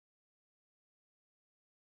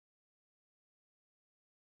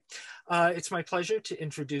It's my pleasure to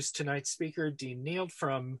introduce tonight's speaker, Dean Neald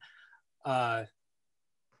from, oh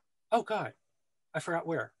God, I forgot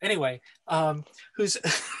where. Anyway, whose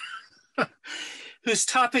whose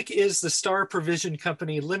topic is the Star Provision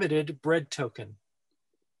Company Limited bread token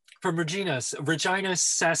from Regina,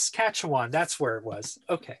 Saskatchewan. That's where it was.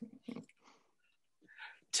 Okay.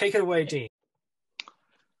 Take it away, Dean.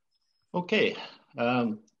 Okay.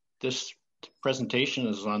 This presentation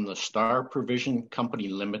is on the Star Provision Company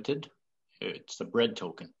Limited. It's the bread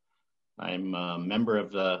token. I'm a member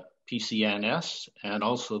of the PCNS and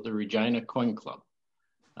also the Regina Coin Club.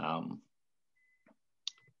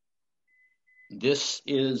 This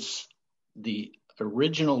is the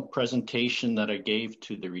original presentation that I gave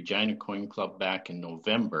to the Regina Coin Club back in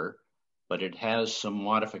November, but it has some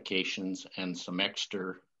modifications and some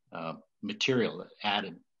extra material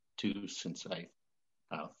added to since I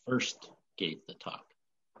first gave the talk.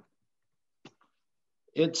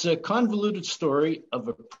 It's a convoluted story of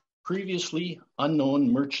a previously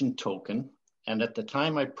unknown merchant token, and at the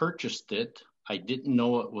time I purchased it, I didn't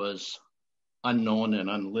know it was unknown and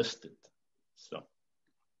unlisted. So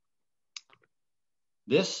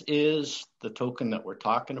this is the token that we're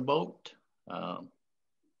talking about.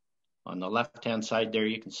 On the left-hand side there,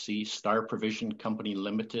 you can see Star Provision Company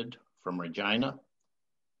Limited from Regina.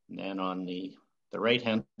 And then on the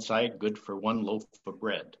right-hand side, good for one loaf of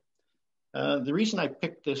bread. The reason I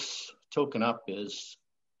picked this token up is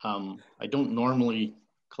I don't normally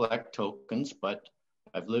collect tokens, but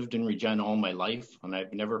I've lived in Regina all my life and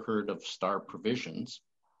I've never heard of Star Provisions.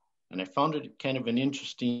 And I found it kind of an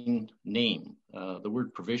interesting name. The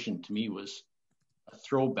word provision to me was a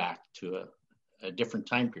throwback to a different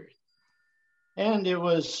time period. And it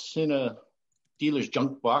was in a dealer's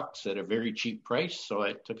junk box at a very cheap price, so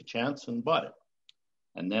I took a chance and bought it.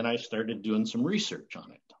 And then I started doing some research on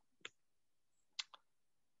it.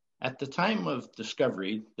 At the time of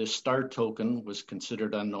discovery, this star token was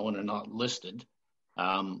considered unknown and not listed.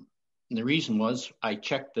 And the reason was I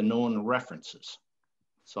checked the known references.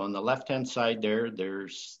 So on the left-hand side there,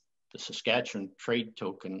 there's the Saskatchewan Trade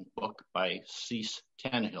Token book by Cease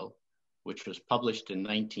Tannehill, which was published in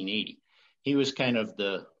 1980. He was kind of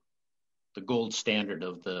the gold standard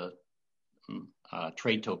of the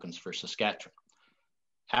trade tokens for Saskatchewan.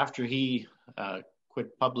 After he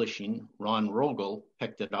quit publishing, Ron Rogel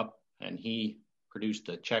picked it up and he produced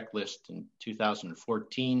a checklist in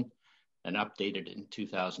 2014 and updated it in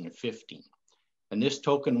 2015. And this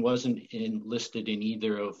token wasn't listed in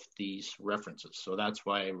either of these references. So that's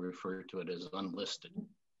why I refer to it as unlisted.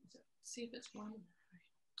 See if it's one.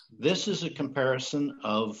 This is a comparison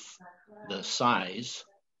of the size.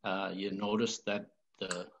 You notice that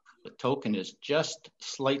the token is just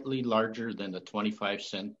slightly larger than the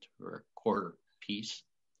 25-cent or quarter piece.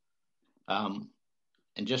 And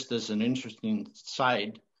just as an interesting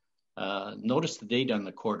side, notice the date on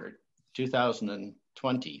the quarter,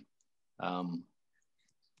 2020.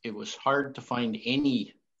 It was hard to find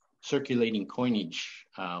any circulating coinage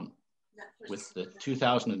with the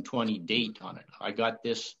 2020 date on it. I got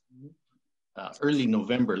this early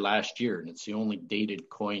November last year, and it's the only dated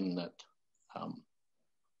coin that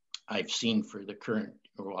I've seen for the current,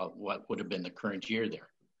 or what would have been the current year there.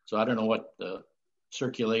 So I don't know what the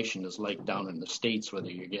circulation is like down in the States, whether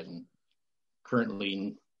you're getting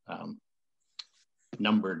currently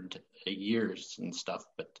numbered years and stuff,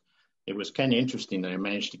 but it was kind of interesting that I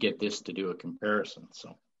managed to get this to do a comparison.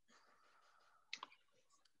 So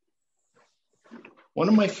one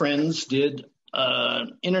of my friends did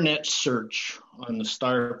an internet search on the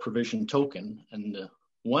Star Provision token, and the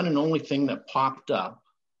one and only thing that popped up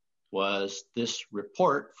was this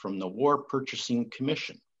report from the War Purchasing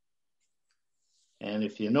Commission. And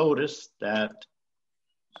if you notice that,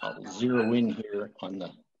 I'll zero in here on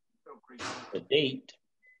the date,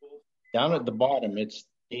 down at the bottom, it's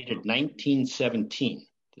dated 1917,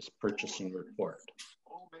 this purchasing report.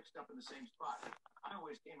 All mixed up in the same spot. I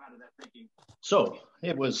always came out of that thinking. So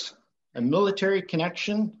it was a military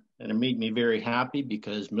connection, and it made me very happy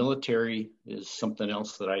because military is something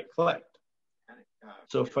else that I collect.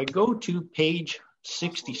 So if I go to page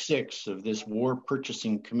 66 of this War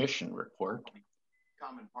Purchasing Commission report,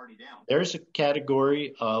 there's a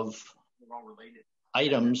category of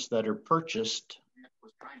items that are purchased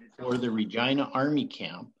for the Regina Army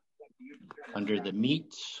Camp under the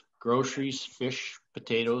meats, groceries, fish,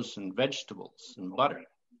 potatoes, and vegetables, and butter.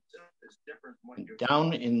 And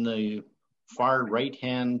down in the far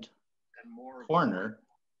right-hand corner,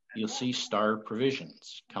 you'll see Star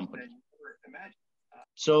Provisions Company.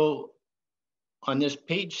 So on this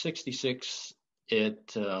page 66,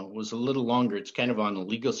 it was a little longer. It's kind of on a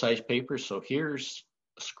legal size paper. So here's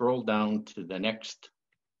scroll down to the next,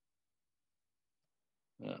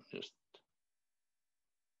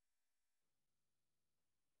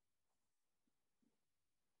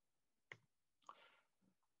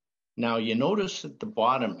 now you notice at the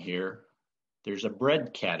bottom here, there's a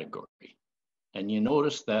bread category. And you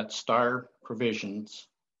notice that Star Provisions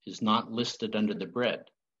is not listed under the bread.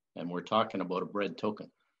 And we're talking about a bread token.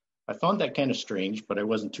 I found that kind of strange, but I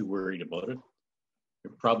wasn't too worried about it.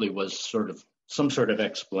 There probably was some sort of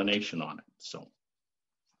explanation on it. So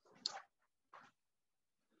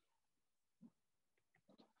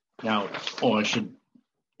now, I should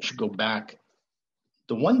go back.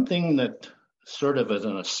 The one thing that sort of as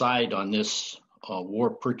an aside on this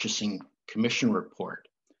War Purchasing Commission report,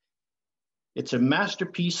 it's a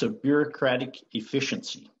masterpiece of bureaucratic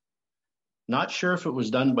efficiency. Not sure if it was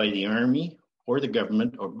done by the Army or the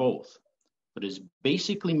government or both, but is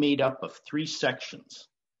basically made up of 3 sections.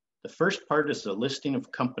 The first part is a listing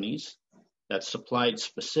of companies that supplied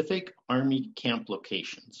specific Army camp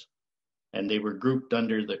locations, and they were grouped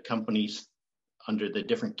under the companies under the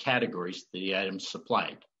different categories the items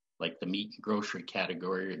supplied, like the meat and grocery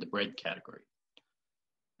category or the bread category.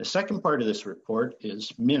 The second part of this report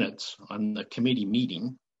is minutes on the committee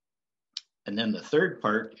meeting. And then the third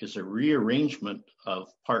part is a rearrangement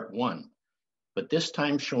of part 1, but this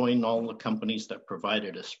time showing all the companies that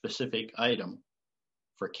provided a specific item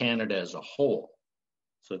for Canada as a whole.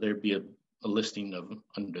 So there'd be a listing of,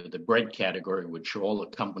 under the bread category, would show all the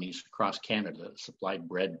companies across Canada that supplied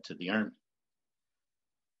bread to the Army.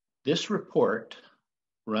 This report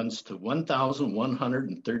runs to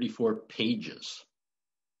 1,134 pages.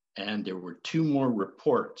 And there were 2 more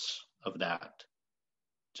reports of that,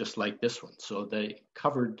 just like this one. So they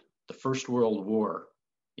covered the First World War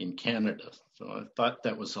in Canada. So I thought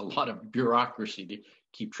that was a lot of bureaucracy to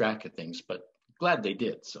keep track of things, but glad they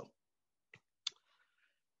did. So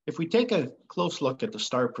if we take a close look at the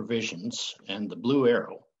Star Provisions and the blue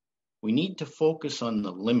arrow, we need to focus on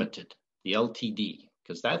the limited, the LTD,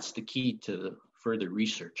 because that's the key to the further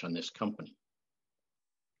research on this company.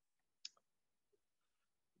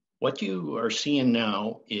 What you are seeing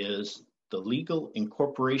now is the legal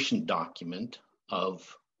incorporation document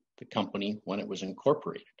of the company when it was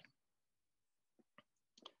incorporated.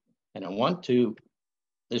 And I want to,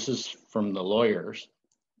 this is from the lawyers,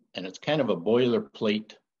 and it's kind of a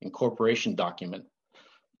boilerplate incorporation document,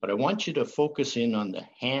 but I want you to focus in on the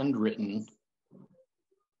handwritten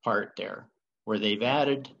part there, where they've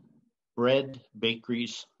added bread,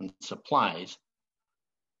 bakeries, and supplies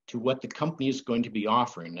to what the company is going to be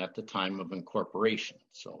offering at the time of incorporation.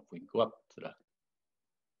 So if we go up to that.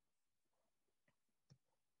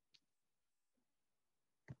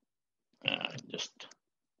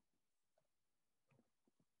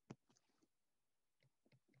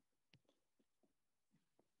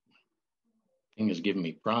 Thing is giving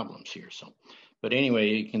me problems here. So, but anyway,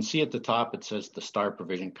 you can see at the top, it says the Star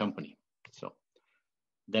Provision Company. So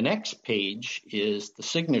the next page is the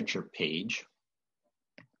signature page.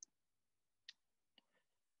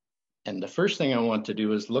 And the first thing I want to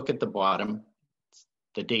do is look at the bottom,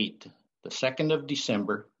 the date, the 2nd of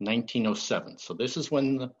December, 1907. So this is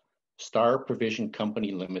when the Star Provision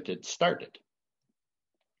Company Limited started.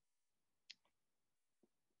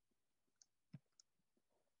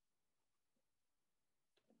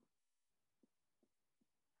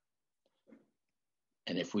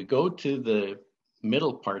 And if we go to the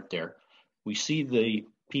middle part there, we see the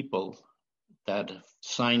people that have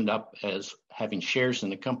signed up as having shares in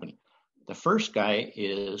the company. The first guy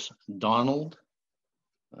is Donald.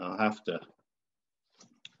 I'll have to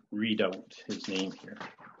read out his name here.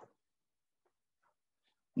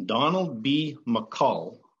 Donald B.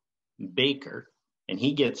 McCall Baker, and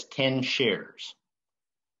he gets 10 shares.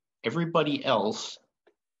 Everybody else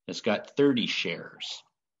has got 30 shares.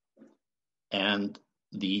 And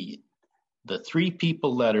the 3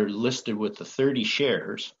 people that are listed with the 30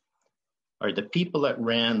 shares are the people that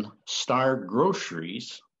ran Star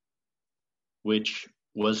Groceries, which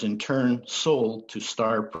was in turn sold to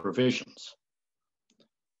Star Provisions.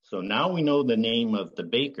 So now we know the name of the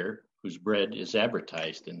baker whose bread is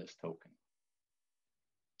advertised in this token.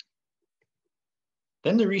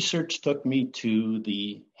 Then the research took me to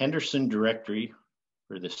the Henderson Directory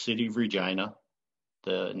for the City of Regina,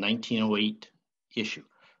 the 1908 issue.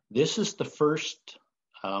 This is the first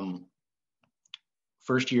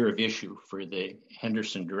year of issue for the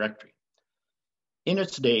Henderson Directory. In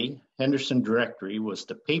its day, Henderson Directory was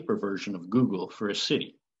the paper version of Google for a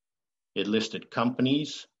city. It listed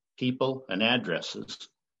companies, people, and addresses,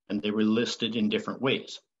 and they were listed in different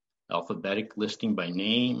ways. Alphabetic listing by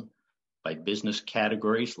name, by business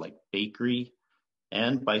categories like bakery,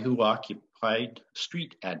 and by who occupied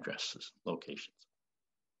street addresses, locations.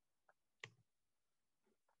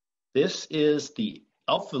 This is the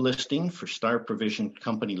alpha listing for Star Provision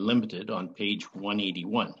Company Limited on page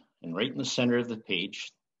 181. And right in the center of the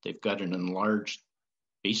page, they've got an enlarged,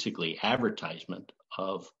 basically advertisement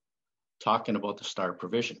of talking about the Star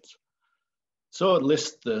Provisions. So it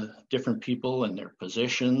lists the different people and their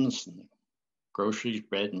positions, and groceries,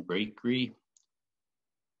 bread, and bakery.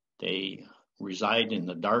 They reside in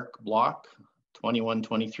the dark block,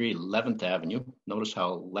 2123 11th Avenue. Notice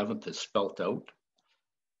how 11th is spelt out.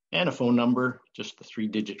 And a phone number, just the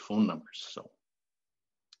 3-digit phone numbers. So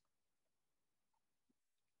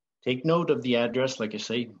take note of the address, like I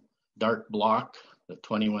say, dark block, the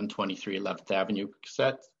 2123 11th Avenue, because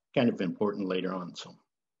that's kind of important later on. So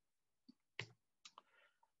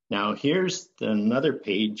now here's another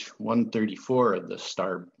page, 134 of the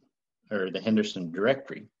Star or the Henderson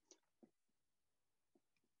directory.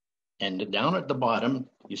 And down at the bottom,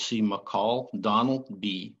 you see McCall Donald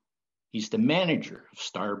B. He's the manager of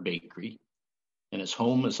Star Bakery, and his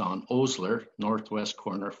home is on Osler, northwest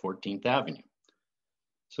corner, 14th Avenue.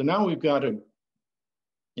 So now we've got a,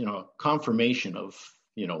 confirmation of,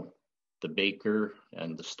 the baker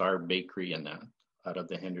and the Star Bakery and that out of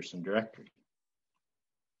the Henderson directory.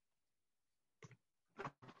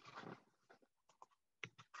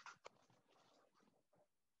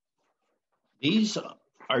 These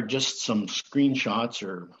are just some screenshots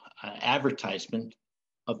or advertisement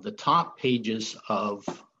of the top pages of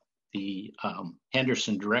the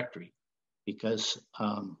Henderson directory, because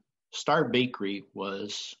Star Bakery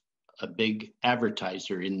was a big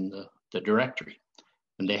advertiser in the directory,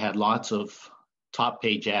 and they had lots of top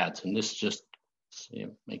page ads, and this just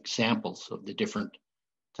examples of the different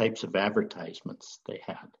types of advertisements they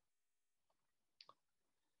had.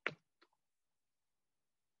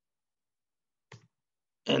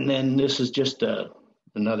 And then this is just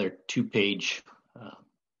another 2-page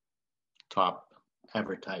top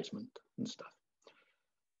advertisement and stuff.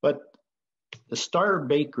 But the Star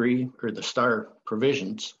Bakery or the Star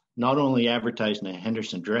Provisions not only advertised in the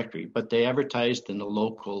Henderson directory, but they advertised in the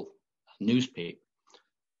local newspaper.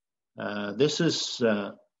 This is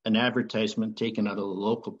an advertisement taken out of the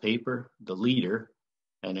local paper, The Leader,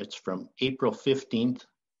 and it's from April 15th,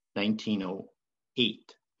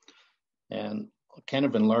 1908. And I'll kind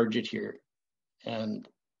of enlarge it here. And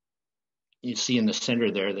you see in the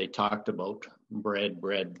center there, they talked about bread,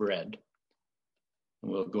 bread, bread.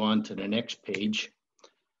 And we'll go on to the next page.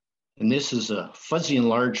 And this is a fuzzy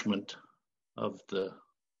enlargement of the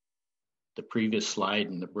previous slide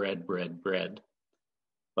and the bread, bread, bread.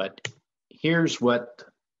 But here's what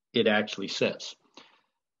it actually says.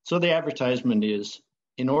 So the advertisement is,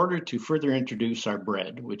 in order to further introduce our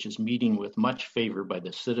bread, which is meeting with much favor by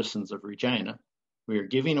the citizens of Regina, we are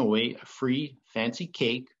giving away a free fancy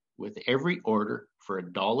cake with every order for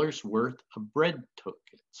 $1 worth of bread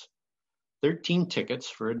tickets. 13 tickets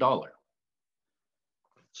for $1.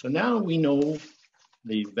 So now we know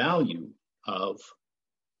the value of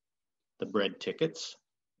the bread tickets.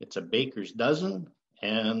 It's a baker's dozen,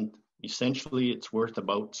 and essentially it's worth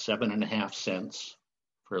about 7.5 cents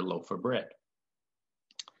for a loaf of bread.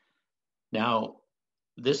 Now,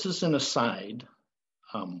 this is an aside.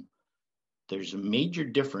 There's a major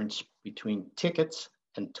difference between tickets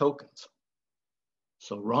and tokens.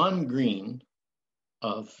 So Ron Green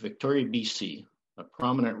of Victoria, BC, a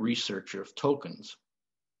prominent researcher of tokens,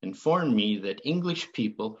 informed me that English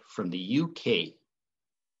people from the UK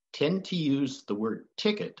tend to use the word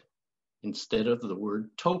ticket instead of the word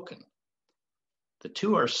token. The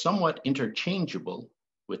two are somewhat interchangeable,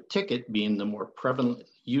 with ticket being the more prevalent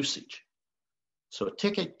usage. So a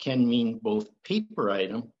ticket can mean both paper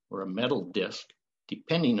item or a metal disc,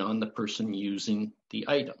 depending on the person using the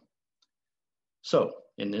item. So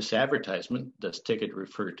in this advertisement, does ticket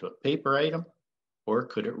refer to a paper item, or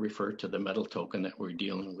could it refer to the metal token that we're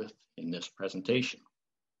dealing with in this presentation?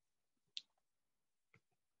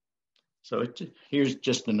 So here's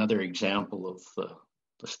just another example of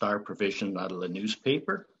the Star Provision out of the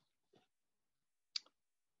newspaper.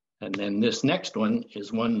 And then this next one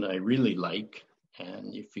is one I really like.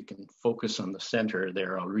 And if you can focus on the center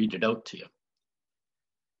there, I'll read it out to you.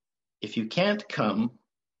 If you can't come,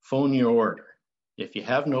 phone your order. If you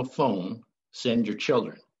have no phone, send your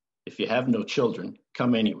children. If you have no children,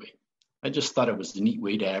 come anyway. I just thought it was a neat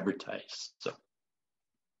way to advertise. So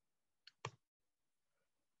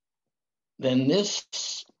then this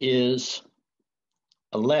is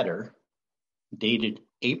a letter dated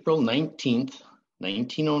April 19th,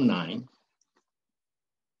 1909.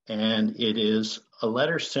 And it is a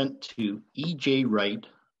letter sent to E.J. Wright,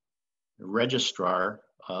 registrar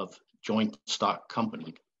of joint stock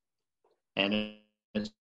company. And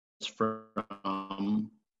it's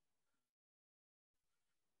from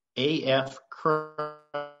A.F. Crothers,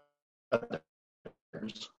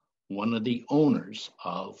 one of the owners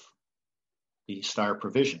of the Star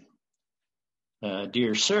Provision.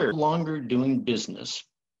 Dear sir, no longer doing business,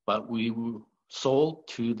 but we sold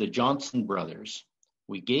to the Johnson brothers.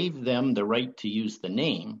 We gave them the right to use the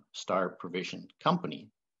name Star Provision Company,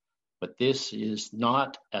 but this is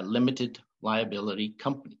not a limited liability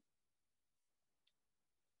company.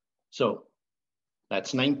 So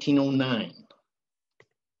that's 1909.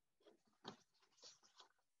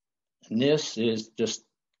 And this is just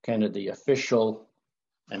kind of the official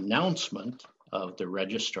announcement of the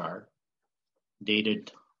registrar,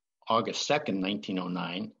 dated August 2nd,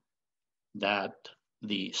 1909, that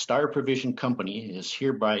the Star Provision Company is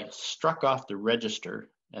hereby struck off the register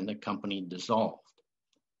and the company dissolved.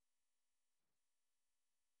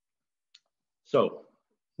 So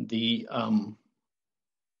the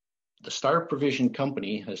Star Provision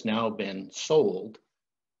Company has now been sold,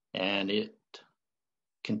 and it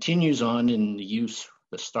continues on in the use of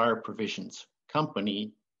the Star Provisions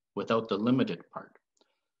Company without the limited part.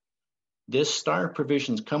 This Star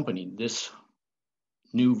Provisions Company, this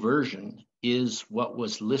new version, is what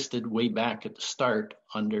was listed way back at the start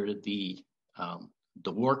under the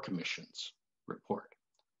War Commission's report.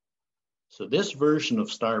 So this version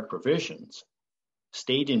of Star Provisions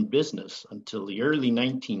stayed in business until the early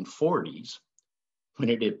 1940s, when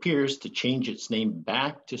it appears to change its name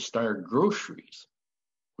back to Star Groceries,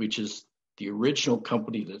 which is the original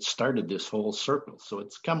company that started this whole circle. So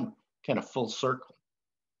it's come kind of full circle.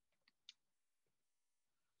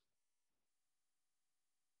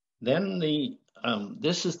 Then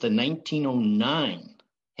this is the 1909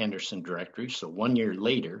 Henderson directory, so 1 year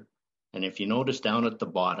later. And if you notice down at the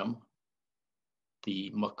bottom,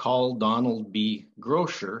 the McCall Donald B.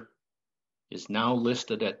 Grocer is now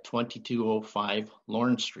listed at 2205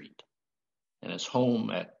 Lawrence Street and is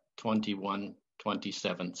home at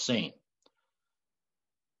 2127 Saint.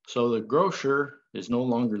 So the grocer is no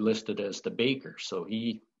longer listed as the baker, so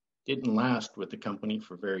he didn't last with the company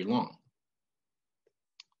for very long.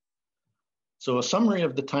 So a summary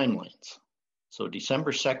of the timelines. So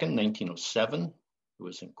December 2nd, 1907, it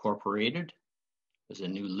was incorporated as a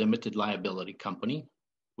new limited liability company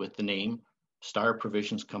with the name Star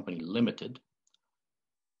Provisions Company Limited.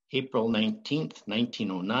 April 19th,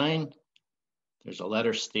 1909, there's a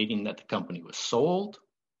letter stating that the company was sold.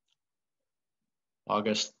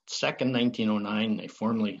 August 2nd, 1909, they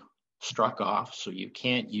formally struck off, so you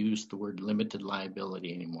can't use the word limited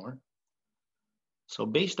liability anymore. So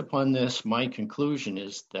based upon this, my conclusion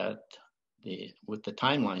is that with the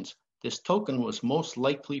timelines, this token was most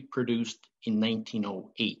likely produced in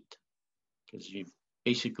 1908, because you've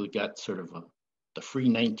basically got sort of the free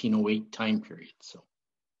 1908 time period. So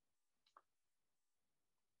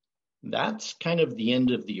that's kind of the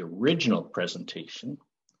end of the original presentation.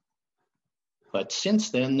 But since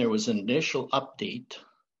then, there was an initial update,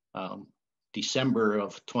 December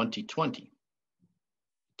of 2020,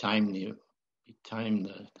 time the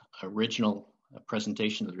original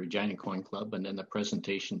presentation of the Regina Coin Club, and then the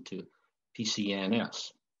presentation to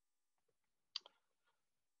PCNS.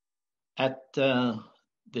 At the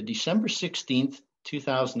December 16th,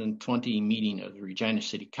 2020 meeting of the Regina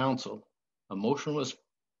City Council, a motion was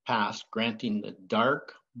passed granting the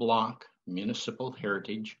dark block municipal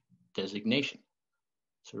heritage designation.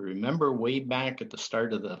 So remember, way back at the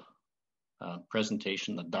start of the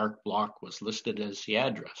presentation, the dark block was listed as the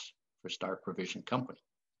address for Star Provision Company.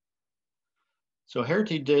 So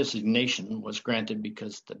heritage designation was granted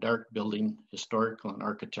because the dark building historical and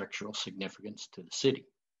architectural significance to the city.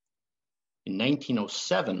 In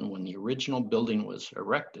 1907, when the original building was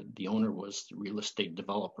erected, the owner was the real estate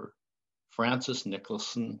developer, Francis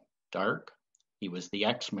Nicholson Dark. He was the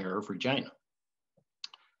ex-mayor of Regina.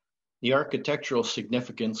 The architectural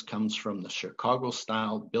significance comes from the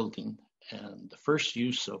Chicago-style building and the first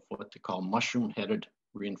use of what they call mushroom-headed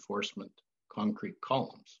reinforcement concrete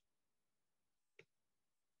columns.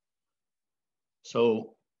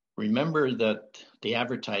 So remember that the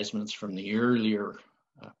advertisements from the earlier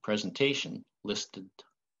presentation listed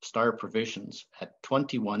Star Provisions at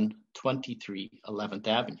 2123 11th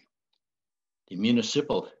Avenue. The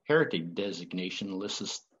municipal heritage designation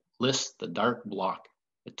lists the dark block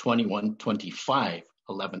at 2125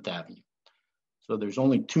 11th Avenue. So there's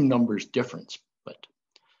only two numbers difference, but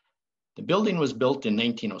the building was built in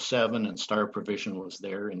 1907 and Star Provision was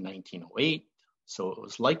there in 1908. So it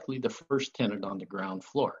was likely the first tenant on the ground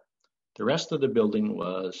floor. The rest of the building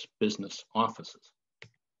was business offices.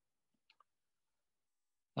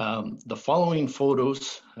 The following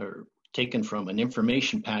photos are taken from an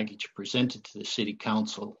information package presented to the City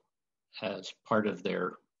Council as part of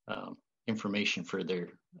their information for their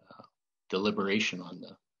deliberation on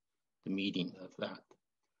the meeting of that.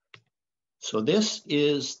 So this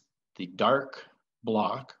is the dark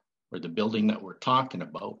block, or the building that we're talking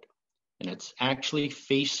about, and it's actually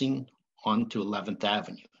facing onto 11th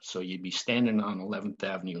Avenue. So you'd be standing on 11th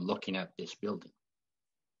Avenue looking at this building.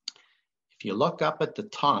 If you look up at the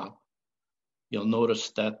top, you'll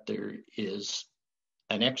notice that there is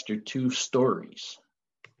an extra 2 stories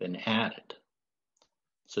been added.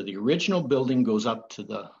 So the original building goes up to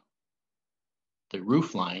the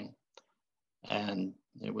roof line, and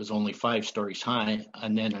it was only 5 stories high,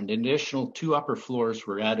 and then an additional 2 upper floors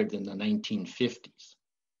were added in the 1950s.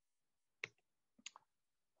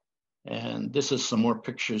 And this is some more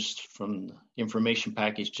pictures from the information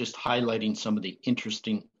package, just highlighting some of the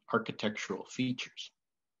interesting architectural features.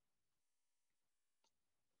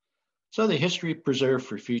 So the history preserved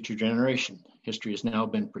for future generation. History has now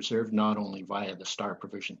been preserved not only via the Star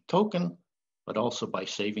Provision token, but also by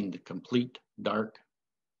saving the complete dark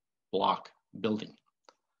block building.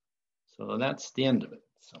 So that's the end of it.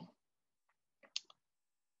 So.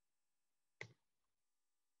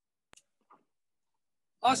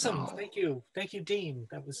 Awesome. Thank you, Dean.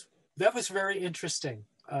 That was very interesting.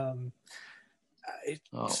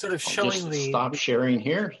 Sort of showing just stop sharing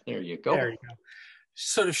here. There you go. There you go.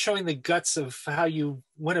 Sort of showing the guts of how you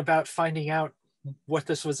went about finding out what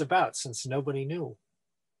this was about, since nobody knew.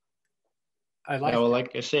 Well,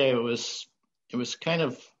 like I say, it was kind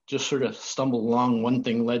of just sort of stumbled along. One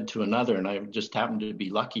thing led to another, and I just happened to be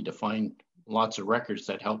lucky to find lots of records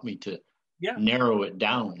that helped me to narrow it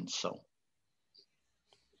down. So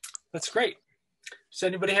that's great. Does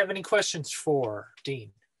anybody have any questions for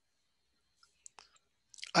Dean?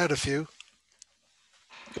 I had a few.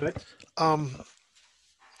 Good.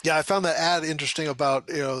 Yeah, I found that ad interesting about,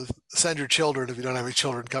 send your children. If you don't have any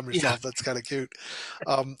children, come yourself. Yeah. That's kind of cute.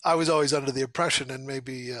 I was always under the impression, and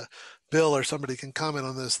maybe Bill or somebody can comment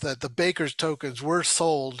on this, that the Baker's tokens were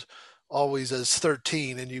sold always as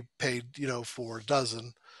 13, and you paid, for a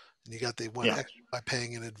dozen, and you got the one extra by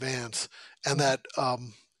paying in advance. And that,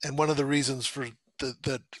 and one of the reasons for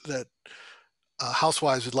that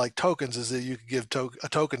housewives would like tokens is that you could give a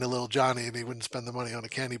token to little Johnny and he wouldn't spend the money on a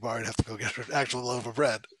candy bar. He'd have to go get an actual loaf of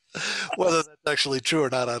bread. Whether that's actually true or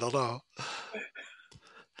not, I don't know.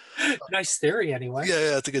 Nice theory anyway.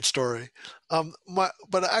 Yeah, it's a good story.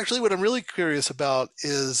 But actually what I'm really curious about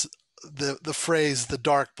is the phrase, the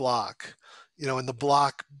dark block, and the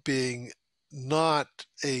block being not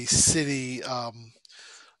a city, a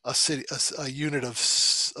unit of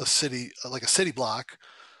a city, like a city block,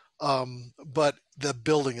 but the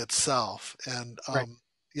building itself. And, right.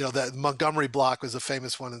 That Montgomery block was a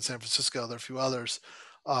famous one in San Francisco. There are a few others.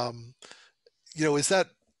 Is that,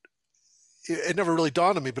 it never really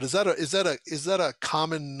dawned on me, but is that a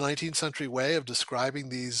common 19th century way of describing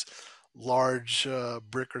these large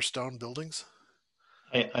brick or stone buildings?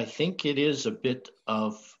 I think it is a bit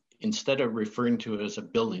of, instead of referring to it as a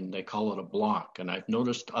building, they call it a block. And I've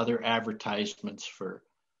noticed other advertisements for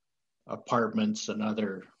apartments and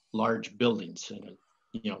other large buildings, and it,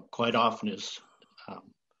 quite often is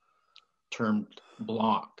termed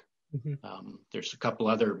block. Mm-hmm. There's a couple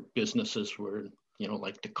other businesses where,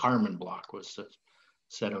 like the Carmen block was a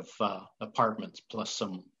set of apartments plus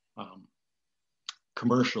some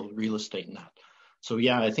commercial real estate and that. So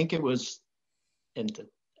yeah, I think it was,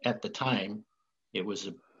 at the time, it was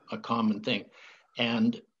a common thing.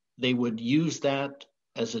 And they would use that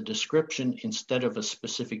as a description instead of a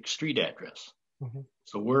specific street address. Mm-hmm.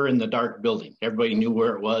 So we're in the dark building. Everybody knew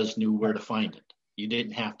where it was, knew where to find it. You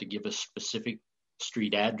didn't have to give a specific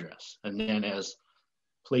street address. And then as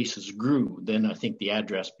places grew, then I think the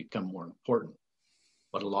address became more important.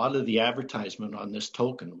 But a lot of the advertisement on this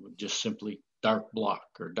token would just simply dark block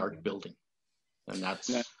or dark building. And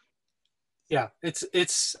that's... Yeah,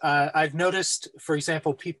 it's I've noticed, for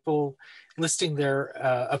example, people listing their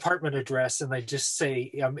apartment address and they just say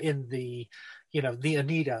in the, the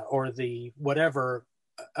Anita or the whatever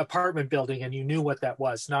apartment building, and you knew what that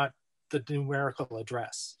was, not the numerical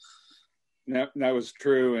address. That was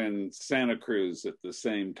true in Santa Cruz at the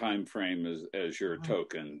same time frame as your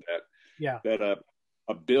token. That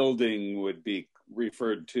a building would be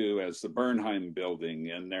referred to as the Bernheim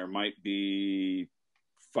building, and there might be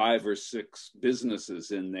 5 or 6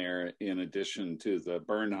 businesses in there in addition to the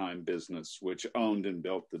Bernheim business, which owned and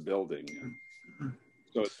built the building.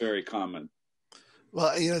 So it's very common.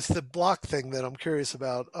 Well, it's the block thing that I'm curious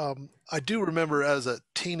about. I do remember as a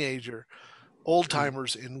teenager, old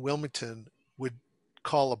timers in Wilmington would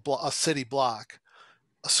call a city block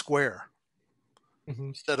a square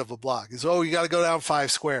instead of a block. Is, oh, you got to go down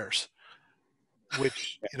 5 squares,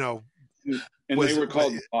 which, you know, and they were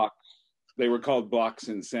called blocks. They were called blocks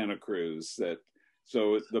in Santa Cruz.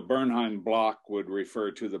 So the Bernheim block would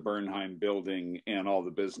refer to the Bernheim building and all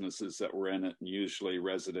the businesses that were in it, and usually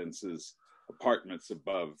residences, apartments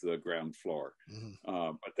above the ground floor.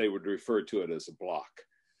 But they would refer to it as a block.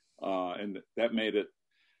 And that made it,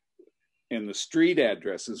 in the street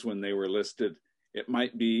addresses when they were listed, it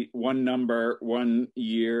might be one number 1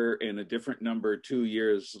 year and a different number 2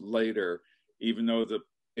 years later, even though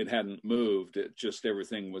it hadn't moved. It just,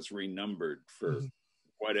 everything was renumbered for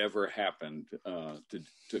whatever happened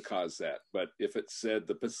to cause that. But if it said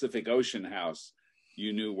the Pacific Ocean House,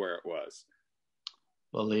 you knew where it was.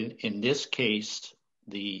 Well, in this case,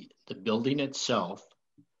 the building itself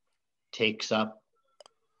takes up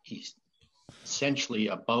essentially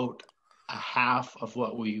about a half of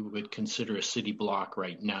what we would consider a city block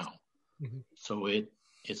right now. So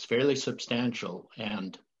it's fairly substantial,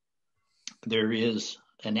 and there is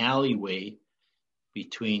an alleyway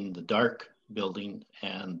between the dark building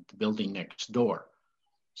and the building next door.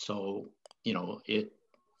 So, you know, it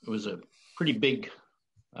was a pretty big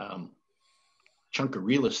chunk of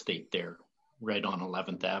real estate there right on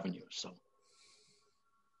 11th Avenue. So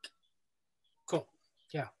cool.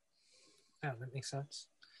 Yeah, that makes sense.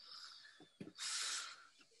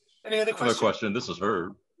 Any other questions? Another question. This is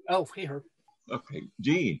Herb. Oh, hey, Herb. Okay.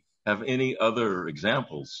 Gene, have any other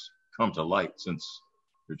examples come to light since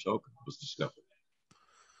your token was discovered?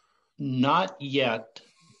 Not yet,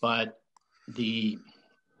 but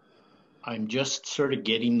I'm just sort of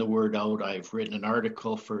getting the word out. I've written an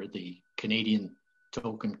article for the Canadian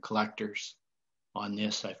token collectors on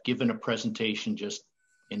this. I've given a presentation just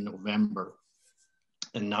in November,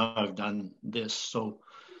 and now I've done this. So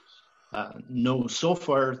no, so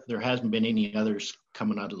far there hasn't been any others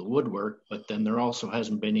coming out of the woodwork, but then there also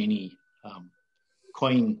hasn't been any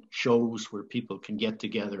coin shows where people can get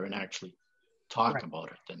together and actually talk about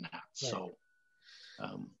it than that. So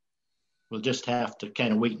we'll just have to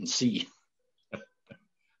kind of wait and see. I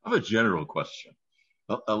have a general question.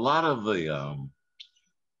 A lot of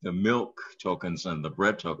the milk tokens and the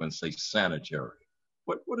bread tokens say sanitary.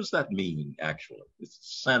 What does that mean, actually? It's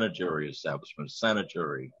sanitary establishment,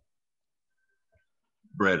 sanitary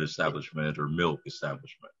bread establishment or milk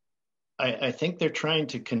establishment. I think they're trying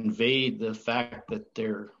to convey the fact that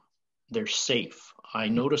they're safe. I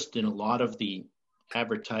noticed in a lot of the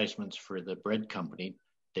advertisements for the bread company,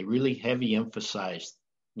 they really heavy emphasized,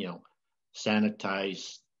 you know,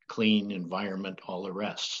 sanitized, clean environment, all the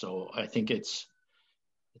rest. So I think it's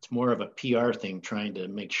more of a PR thing, trying to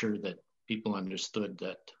make sure that people understood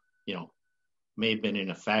that, you know, may have been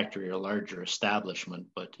in a factory or a larger establishment,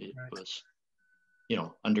 but it was, you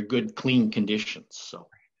know, under good, clean conditions. So.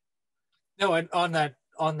 No, and on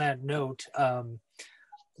that note,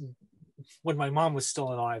 when my mom was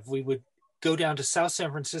still alive, we would go down to South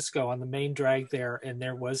San Francisco on the main drag there, and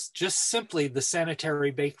there was just simply the Sanitary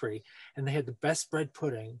Bakery, and they had the best bread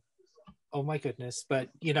pudding. Oh my goodness. But,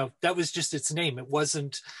 you know, that was just its name. It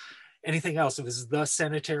wasn't anything else. It was the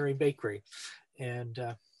Sanitary Bakery. And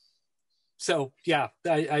so, yeah,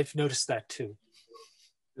 I've noticed that too.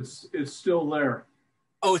 It's still there.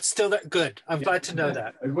 Oh, it's still there. Good. I'm glad to know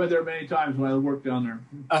that. I've went there many times when I worked down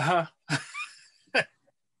there.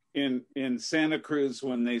 In Santa Cruz,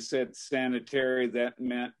 when they said sanitary, that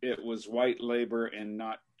meant it was white labor and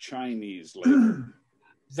not Chinese labor.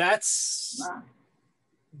 That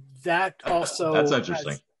also that's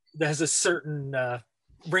interesting. Has a certain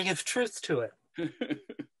ring of truth to it.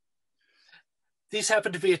 These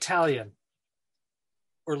happen to be Italian,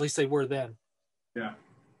 or at least they were then. Yeah.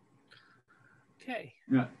 Okay.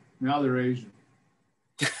 Yeah. Now they're Asian.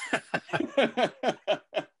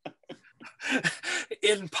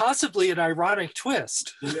 In possibly an ironic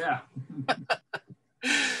twist. Yeah.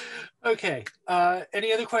 Okay.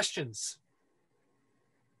 Any other questions?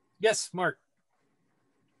 Yes, Mark.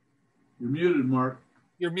 You're muted, Mark.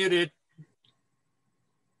 You're muted.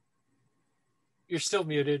 You're still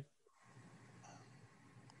muted.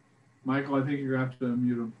 Michael, I think you're going to have to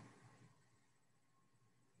mute him.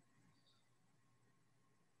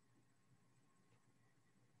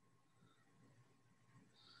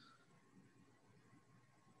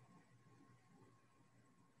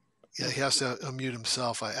 Yeah, he has to unmute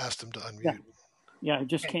himself. I asked him to unmute. Yeah, it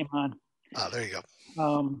just came on. Ah, there you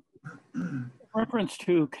go. Reference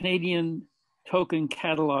to Canadian token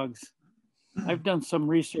catalogs. I've done some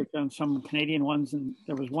research on some Canadian ones, and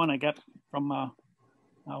there was one I got from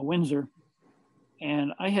Windsor.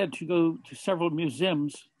 And I had to go to several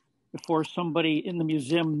museums before somebody in the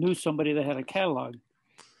museum knew somebody that had a catalog.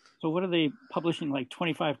 So what are they publishing, like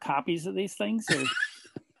 25 copies of these things? Or do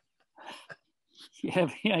you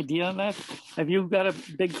have any idea on that? Have you got a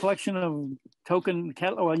big collection of token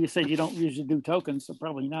catalog? Well, you said you don't usually do tokens, so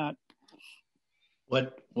probably not.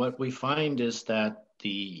 What we find is that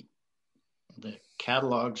the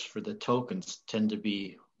catalogs for the tokens tend to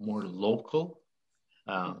be more local,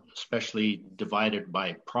 especially divided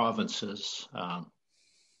by provinces,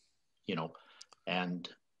 and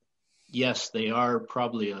yes, they are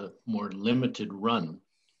probably a more limited run.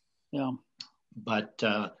 Yeah. But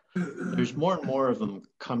there's more and more of them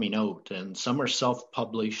coming out, and some are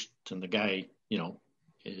self-published, and the guy,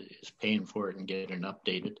 is paying for it and getting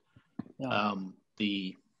updated. Yeah.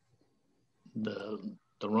 The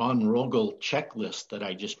Ron Rogel checklist that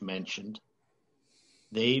I just mentioned,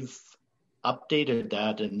 they've updated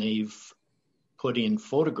that and they've put in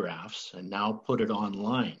photographs and now put it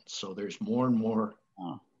online. So there's more and more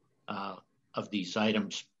of these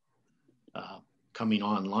items coming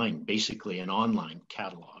online, basically an online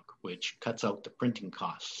catalog, which cuts out the printing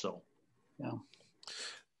costs. So, yeah.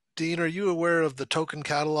 Dean, are you aware of the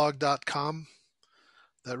tokencatalog.com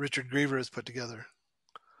that Richard Griever has put together?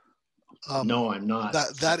 No, I'm not.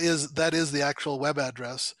 That is the actual web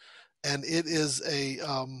address, and it is a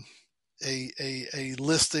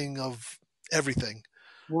listing of everything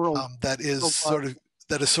that is sort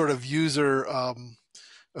of user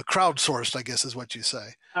crowdsourced, I guess is what you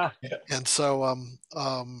say. Yeah. And so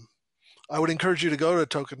I would encourage you to go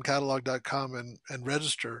to tokencatalog.com and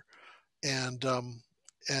register and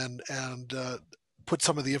put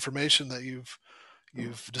some of the information that you've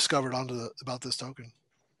discovered about this token.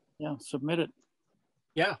 Yeah, submit it.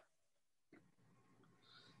 Yeah.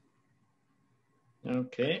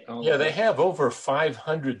 Okay. They have over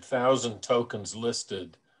 500,000 tokens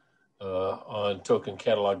listed on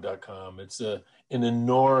tokencatalog.com. It's an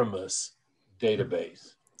enormous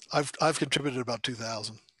database. I've contributed about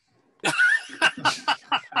 2,000.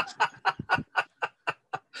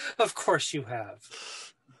 Of course you have.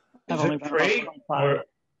 Is it free?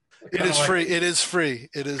 It is free. It is free.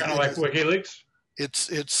 It is kind of like WikiLeaks.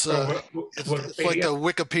 It's like the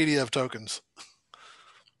Wikipedia of tokens,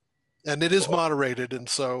 and it is moderated. And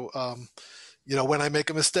so, when I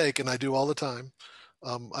make a mistake, and I do all the time,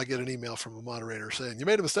 I get an email from a moderator saying you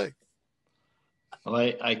made a mistake.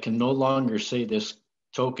 Well, I can no longer say this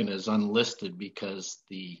token is unlisted because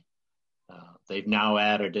they've now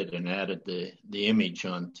added it and added the image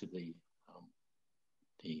onto the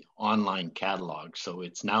online catalog, so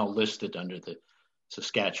it's now listed under the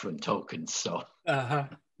Saskatchewan tokens. So, Wow.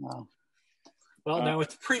 Well, now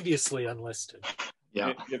it's previously unlisted.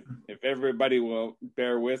 Yeah. If everybody will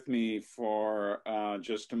bear with me for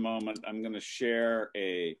just a moment, I'm going to share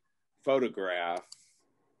a photograph.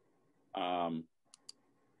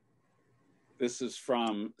 This is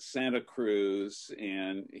from Santa Cruz,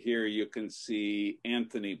 and here you can see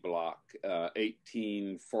Anthony Block,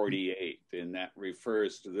 1848, and that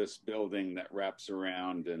refers to this building that wraps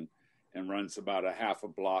around and runs about a half a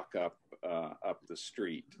block up the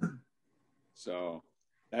street. So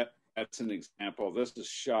that's an example. This is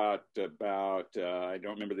shot about, I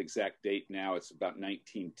don't remember the exact date now, it's about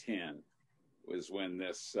 1910 was when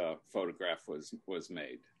this photograph was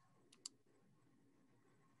made.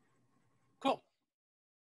 Cool.